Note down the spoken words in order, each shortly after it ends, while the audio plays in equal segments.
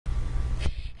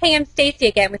Hey, I'm Stacy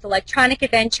again with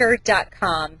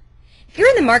electronicadventure.com. If you're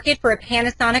in the market for a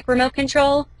Panasonic remote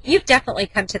control, you've definitely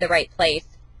come to the right place,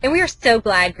 and we are so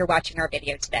glad you're watching our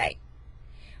video today.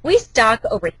 We stock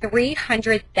over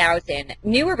 300,000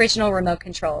 new original remote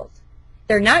controls.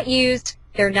 They're not used,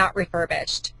 they're not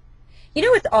refurbished. You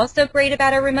know what's also great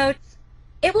about our remotes?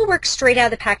 It will work straight out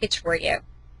of the package for you.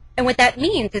 And what that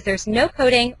means is there's no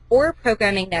coding or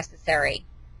programming necessary.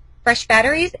 Fresh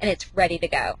batteries and it's ready to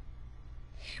go.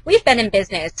 We've been in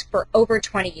business for over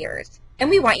 20 years, and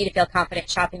we want you to feel confident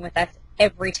shopping with us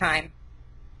every time.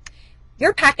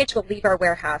 Your package will leave our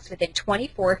warehouse within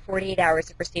 24 to 48 hours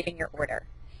of receiving your order.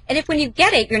 And if when you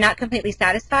get it, you're not completely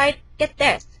satisfied, get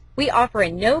this. We offer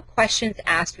a no questions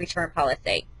asked return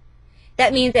policy.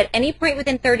 That means at any point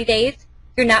within 30 days,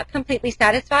 you're not completely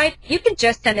satisfied, you can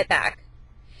just send it back.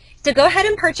 So go ahead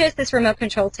and purchase this remote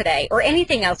control today or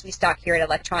anything else we stock here at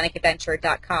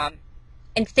electronicadventure.com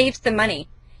and save some money.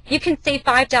 You can save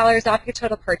 $5 off your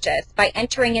total purchase by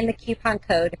entering in the coupon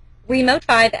code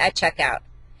REMOTE5 at checkout.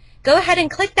 Go ahead and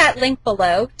click that link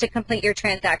below to complete your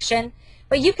transaction,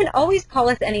 but you can always call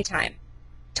us anytime.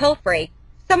 Toll free.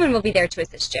 Someone will be there to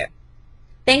assist you.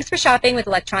 Thanks for shopping with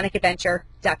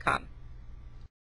electronicadventure.com.